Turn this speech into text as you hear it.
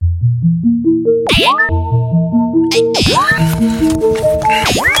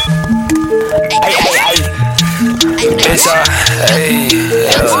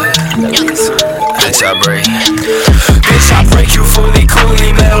Bitch, I break. Bitch, I break you fully,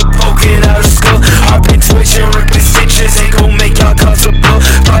 coolly, metal poking out of skull. I've been twitching, ripping stitches, ain't gon' make y'all comfortable.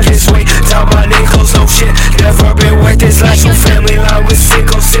 Pockets way down my nickels, no shit. Never been wet this last your family line with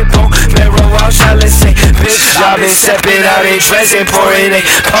sickle, sip on marrow out, shall let's say. Bitch, I've been stepping out in dressing, pouring a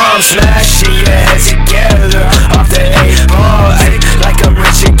palm, smashing your head together. Off the A-ball, like I'm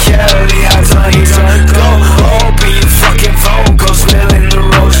Richard Kelly. I done go, open your fucking vocals, spilling the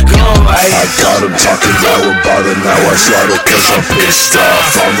road, go. I got him talking now about it, now I slaughter cause I'm pissed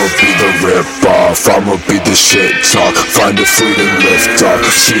off. I'ma be the rip-off, I'ma be the shit talk. Find a freedom, lift off.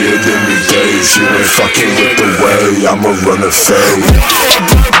 See it in the days, you ain't fucking with the way. I'ma run a fade.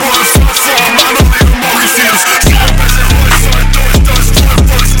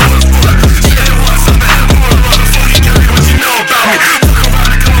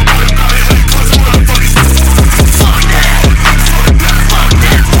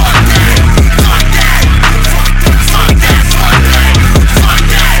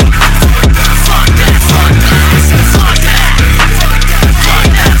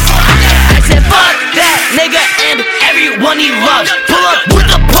 One he loves. Pull up with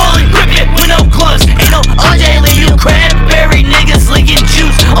a pole and grip it with no gloves. Ain't no RJ leave you cranberry niggas leaking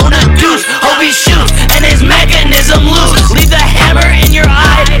juice on a deuce. Hope he shoots and his mechanism loose. Leave the hammer in your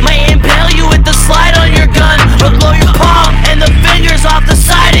eye, might impale you with the slide on your gun, but blow your palm and the fingers off the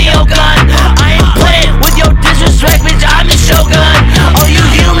side of your gun. I ain't playing with your disrespect, bitch. I'm the Shogun. All you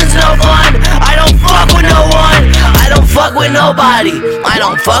humans no fun. I don't fuck with no one. I don't fuck with nobody. I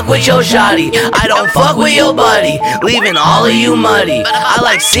don't fuck with your shawty. I don't fuck with your buddy. Leaving all of you muddy. I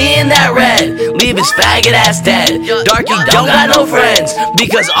like seeing that red. Leave his faggot ass dead. Darkie don't got no friends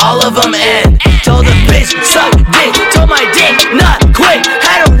because all of them end. Told the bitch suck dick. Told my dick not quick.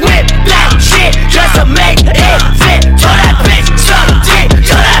 Had to whip that shit just to make it